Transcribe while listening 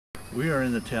We are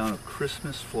in the town of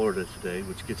Christmas, Florida today,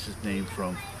 which gets its name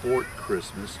from Fort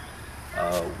Christmas.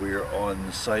 We're on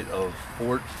the site of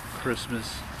Fort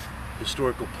Christmas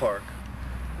Historical Park,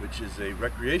 which is a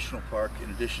recreational park in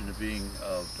addition to being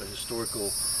a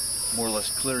historical, more or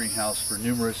less clearinghouse for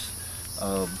numerous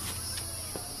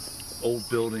old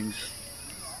buildings,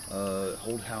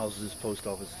 old houses, post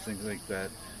offices, things like that,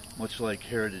 much like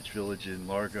Heritage Village in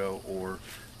Largo or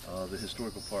the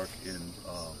historical park in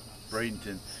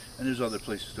Bradenton. And there's other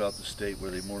places throughout the state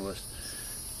where they more or less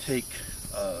take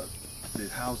the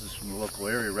houses from the local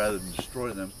area rather than destroy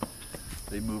them.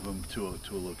 They move them to a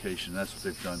location. That's what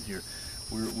they've done here.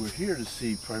 We're here to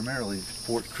see primarily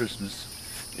Fort Christmas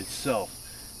itself.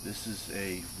 This is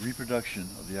a reproduction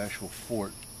of the actual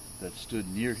fort that stood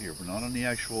near here. We're not on the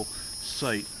actual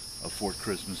site of Fort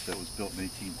Christmas that was built in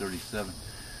 1837.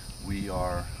 We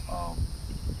are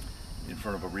in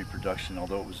front of a reproduction,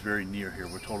 although it was very near here.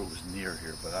 We're told it was near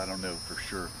here, but I don't know for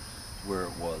sure where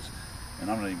it was. And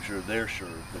I'm not even sure they're sure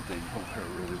that they know where it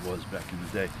really was back in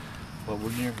the day. But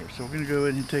we're near here. So we're going to go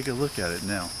ahead and take a look at it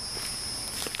now.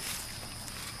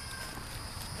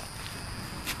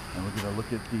 And we're going to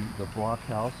look at the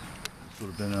blockhouse. This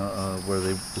would have been where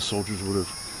the soldiers would have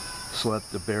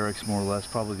slept, the barracks more or less,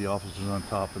 probably the officers on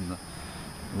top and the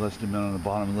enlisted men on the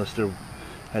bottom, unless they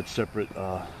had separate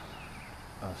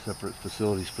separate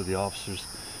facilities for the officers.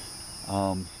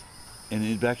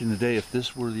 And back in the day, if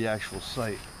this were the actual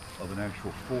site of an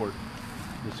actual fort,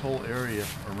 this whole area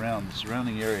around, the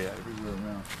surrounding area, everywhere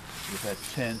around, would have had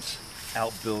tents,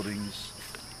 outbuildings,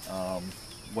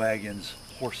 wagons,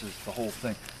 horses, the whole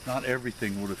thing. Not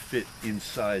everything would have fit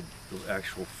inside the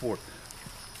actual fort.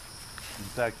 In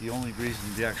fact, the only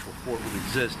reason the actual fort would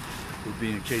exist would be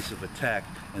in case of attack,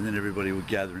 and then everybody would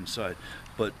gather inside.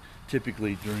 But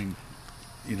typically during,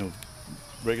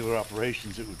 regular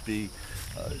operations, it would be,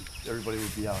 everybody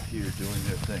would be out here doing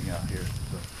their thing out here.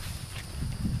 So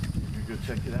you go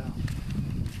check it out.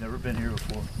 Never been here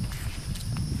before.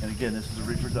 And again, this is a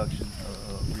reproduction,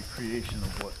 a recreation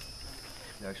of what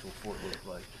the actual fort looked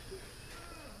like.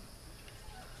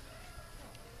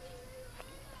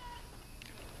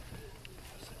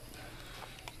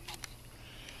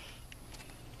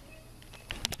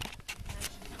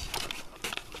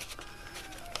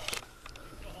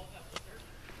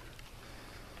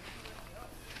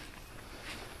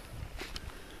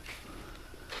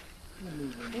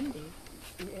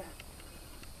 Yeah.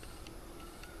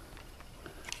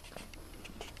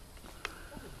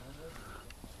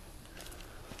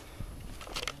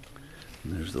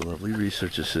 And there's the lovely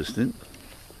research assistant.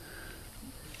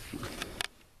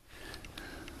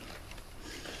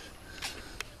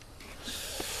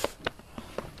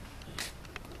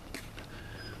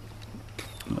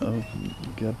 Oh,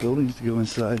 we got buildings to go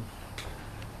inside.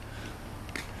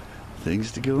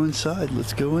 Things to go inside.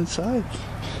 Let's go inside.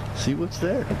 See what's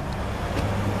there.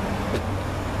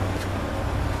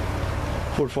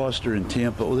 Fort Foster in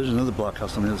Tampa. Oh, there's another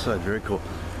blockhouse on the other side. Very cool.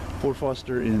 Fort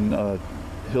Foster in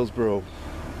Hillsborough,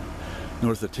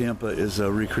 north of Tampa, is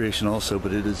a recreation also,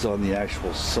 but it is on the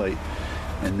actual site.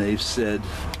 And they've said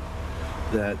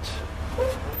that,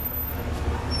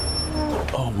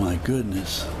 oh my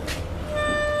goodness.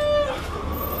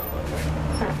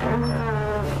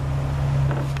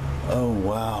 Oh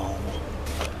wow.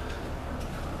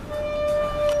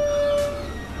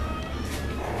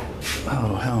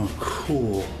 Oh, how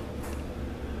cool.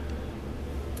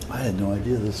 I had no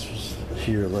idea this was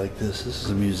here like this. This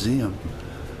is a museum.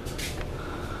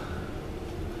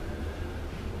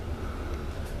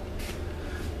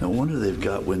 No wonder they've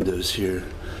got windows here.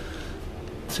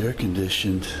 It's air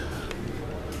conditioned.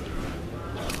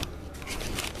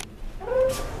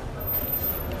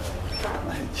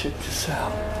 Check this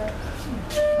out.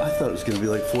 I thought it was going to be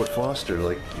like Fort Foster,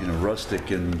 like,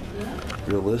 rustic and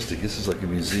realistic. This is like a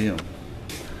museum.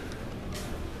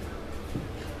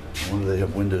 I wonder if they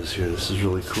have windows here. This is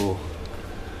really cool.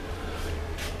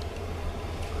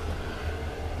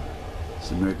 It's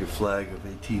the American flag of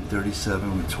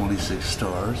 1837 with 26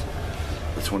 stars.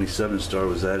 The 27th star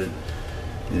was added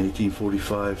in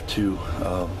 1845 to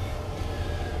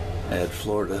add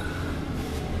Florida.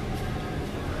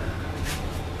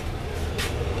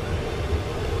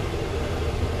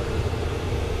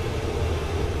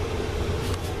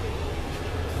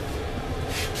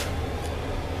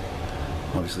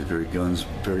 Obviously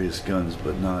various guns,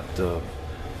 but not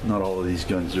all of these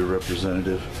guns are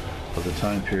representative of the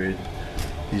time period.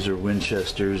 These are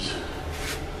Winchesters,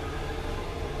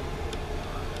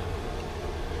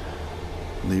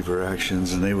 lever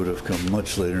actions, and they would have come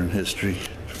much later in history,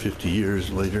 50 years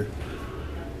later.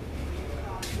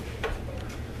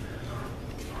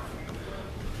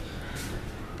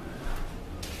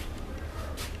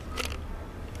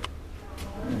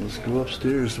 Let's go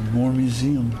upstairs to more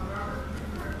museum.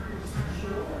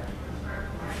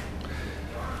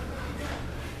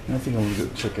 I think I'm gonna go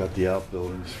check out the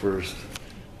outbuildings first.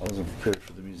 I wasn't prepared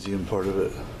for the museum part of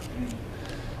it. And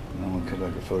I'm gonna come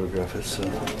back and photograph it, so.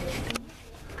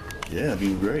 Yeah, it'd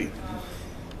be great.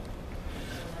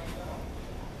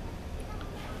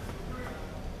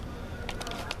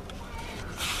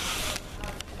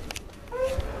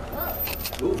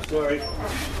 Oh, sorry.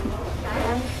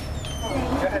 Go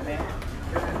ahead, man.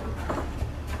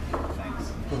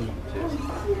 Thanks. Cheers.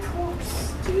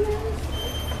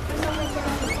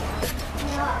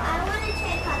 I want to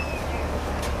check out this.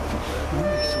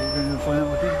 Alright, so we're gonna find out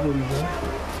what these buildings are.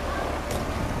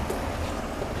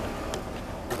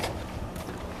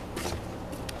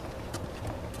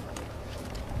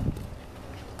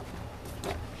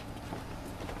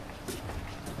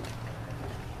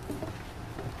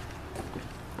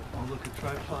 Oh, look, a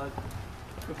tripod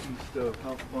cooking stove.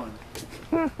 How fun.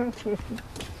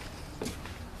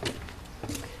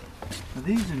 Now,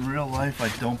 these in real life, I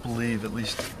don't believe, at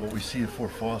least what we see at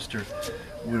Fort Foster,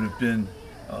 would have been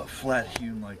flat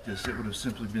hewn like this. It would have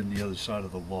simply been the other side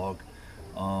of the log.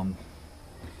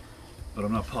 But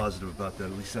I'm not positive about that.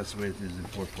 At least that's the way it is in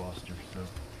Fort Foster. So,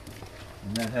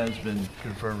 and that has been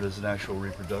confirmed as an actual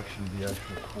reproduction of the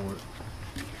actual fort.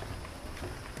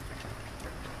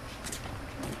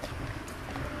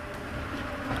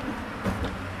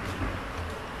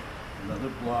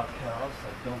 Another blockhouse. I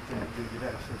don't think we get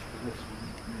access to this one,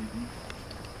 maybe.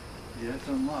 Yeah, it's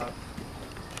unlocked.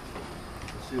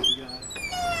 Let's see what we got.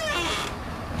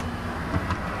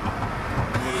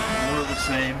 More of the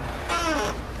same.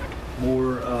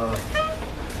 More,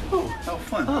 oh, how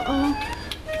fun.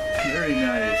 Very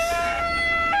nice.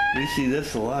 We see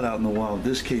this a lot out in the wild.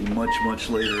 This came much, much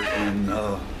later in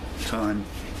time.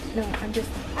 No, I'm just...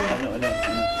 I know.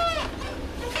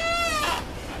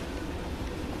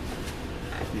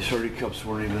 These hurdy cups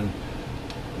weren't even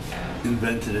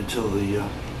invented until the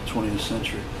 20th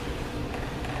century.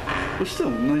 But still,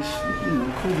 nice,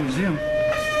 cool museum.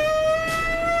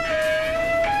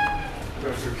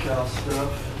 Cracker Cow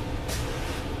stuff.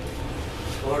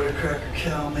 Florida Cracker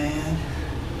Cow Man.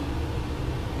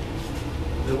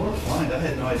 They were fine. I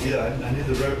had no idea. I knew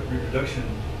the reproduction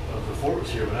of the fort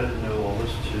was here, but I didn't know all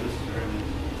this shit. This is very neat.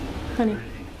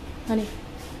 Honey.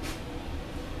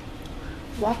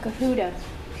 Wakahuda.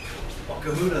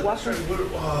 Wakahuda. That's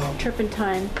right.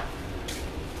 Turpentine.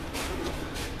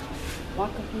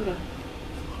 Wakahuda.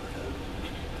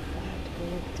 I have to go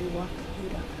look through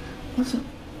Wakahuda. Listen,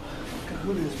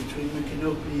 Wakahuda is between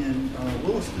Micanopy and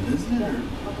Williston, isn't it?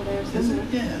 Yeah, over there, Isn't it?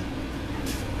 Yeah.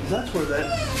 That's where the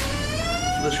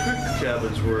script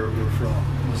cabins were from.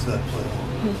 Was that place?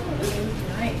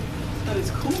 Right. But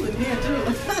it's cool in here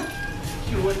too.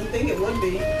 You wouldn't think it would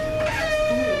be.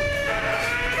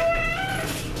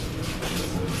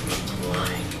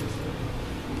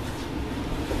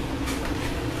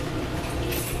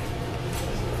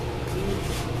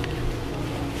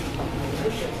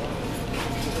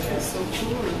 It's so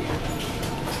cool in here.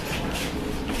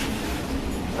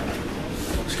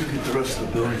 Let's go get the rest of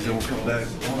the buildings, then we'll come back. I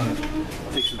want to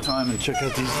take some time and check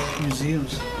out these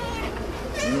museums.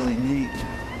 Really neat.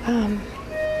 How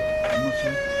much,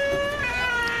 huh?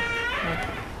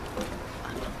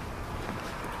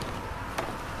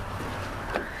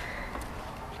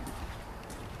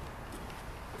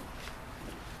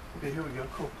 Okay, here we go.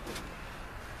 Cool.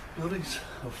 Buildings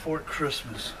of Fort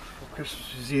Christmas. Fort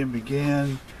Christmas Museum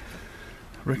began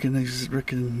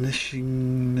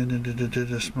recognition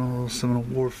the small Seminole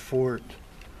War fort.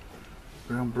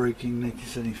 Groundbreaking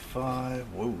 1975.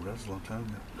 Whoa, that's a long time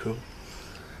ago. Cool.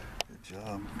 Good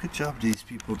job. Good job, these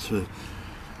people, to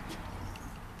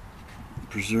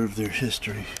preserve their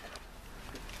history.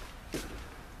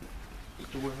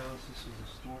 Storehouse. This is a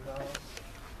storehouse.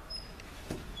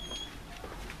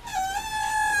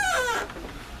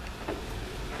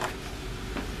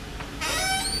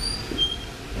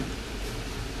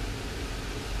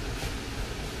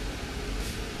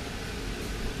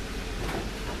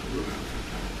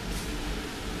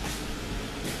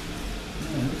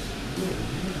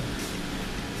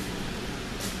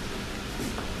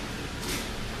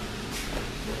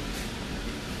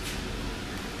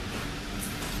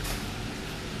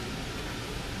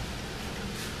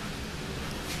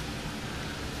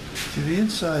 See, the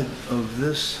inside of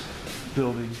this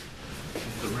building,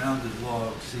 the rounded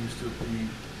log, seems to be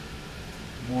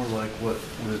more like what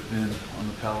would have been on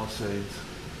the Palisades.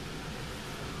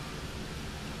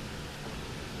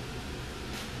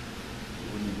 It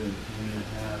wouldn't have been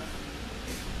 3.5.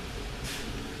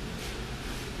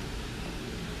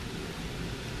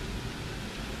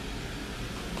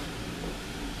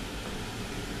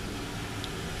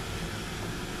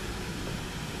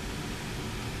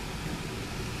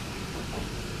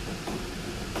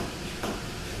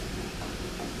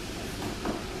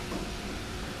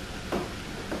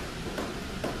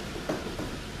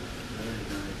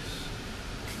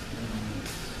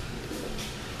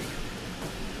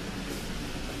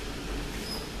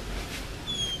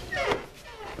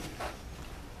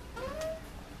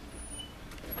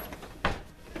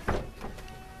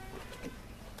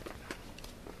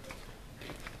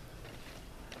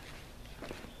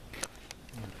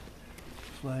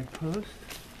 flag post.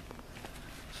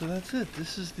 So that's it.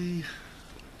 This is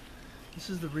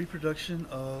the reproduction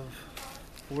of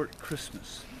Fort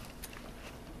Christmas,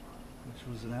 which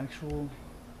was an actual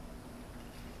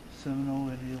Seminole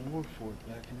Indian War fort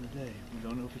back in the day. We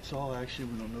don't know if it's all action.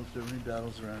 We don't know if there were any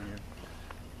battles around here,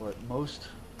 but most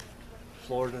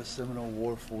Florida Seminole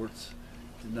War forts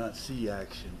did not see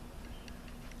action.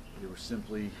 They were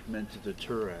simply meant to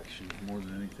deter action more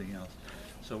than anything else.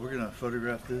 So we're going to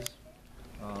photograph this.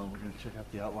 We're going to check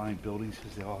out the outlying buildings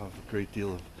because they all have a great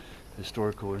deal of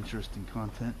historical interest and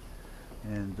content.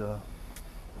 And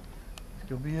it's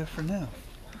going to be it for now.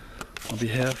 On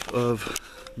behalf of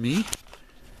me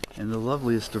and the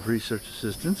loveliest of research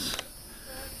assistants,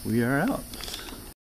 we are out.